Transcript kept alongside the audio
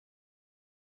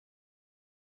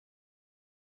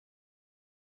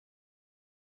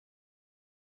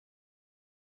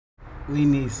We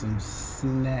need some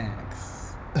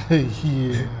snacks.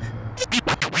 Yeah.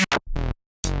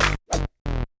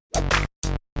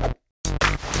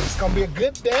 It's gonna be a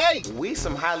good day. We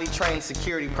some highly trained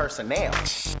security personnel.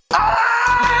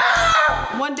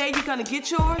 One day you're gonna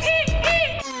get yours.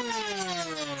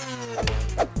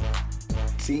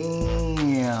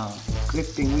 Damn. Good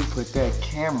thing we put that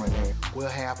camera there. We'll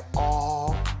have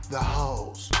all the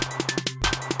hoes.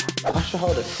 I should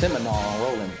hold a seminar on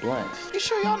rolling blunts. You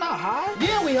sure y'all not high?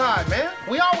 Yeah, we hide, man.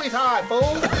 We always hide,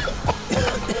 fool.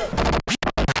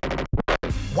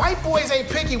 White boys ain't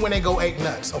picky when they go 8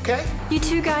 nuts, okay? You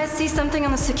two guys see something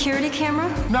on the security camera?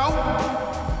 No.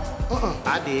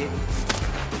 I did.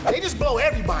 They just blow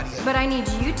everybody up. But I need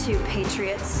you two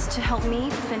patriots to help me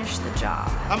finish the job.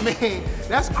 I mean,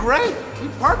 that's great. You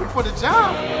perfect for the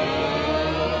job.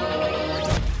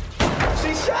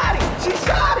 She shot him! She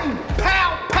shot him!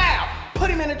 Pow, pow! Put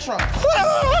him in the trunk.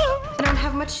 I don't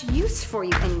have much use for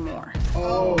you anymore.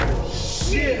 Oh,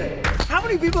 shit. How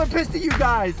many people are pissed at you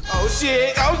guys? Oh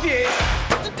shit, oh shit.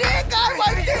 The dead guy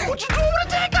right there. What you doing with the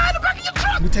dead guy in the back of your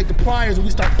truck? We take the pliers and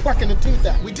we start plucking the teeth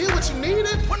out. We did what you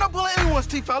needed. We're not pulling anyone's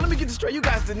teeth out. Let me get this straight. You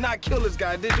guys did not kill this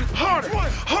guy, did you? Harder,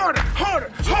 harder, harder,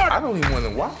 harder. I don't even want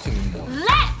to watch anymore.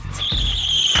 Left!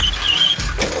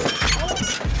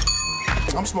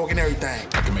 I'm smoking everything.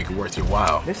 I can make it worth your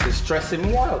while. This is stressing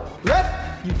me out.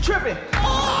 Left, you tripping.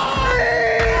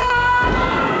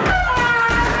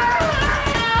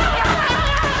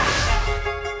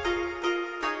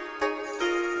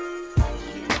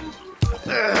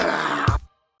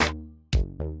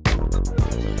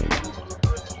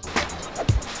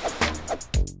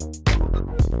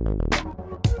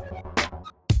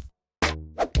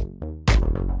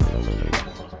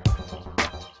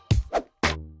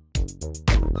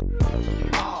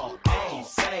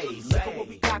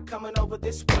 Coming over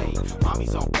this way.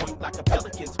 Mommy's on point like a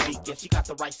pelican's beak. If she got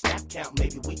the right snap count,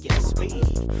 maybe we can speak.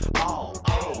 All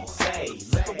A, say,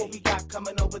 look at what we got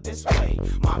coming over this way.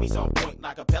 Mommy's on point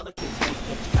like a pelican's beak.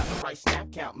 If she got the right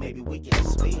snap count, maybe we can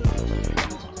speak.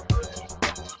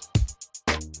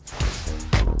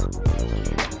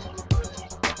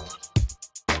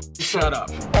 Shut up.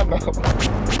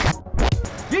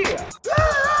 Yeah.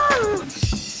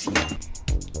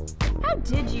 How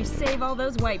did you save all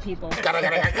those white people?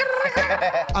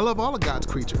 I love all of God's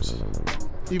creatures,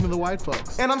 even the white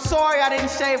folks. And I'm sorry I didn't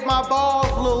shave my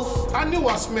balls loose. I knew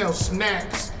I smelled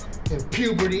snacks and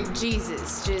puberty.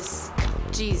 Jesus, just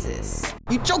Jesus.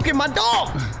 You choking my dog.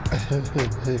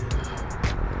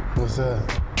 What's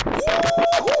that?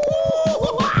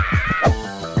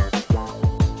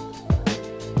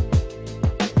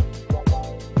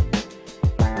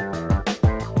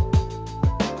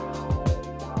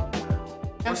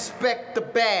 Respect the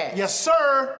bag. Yes,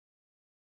 sir.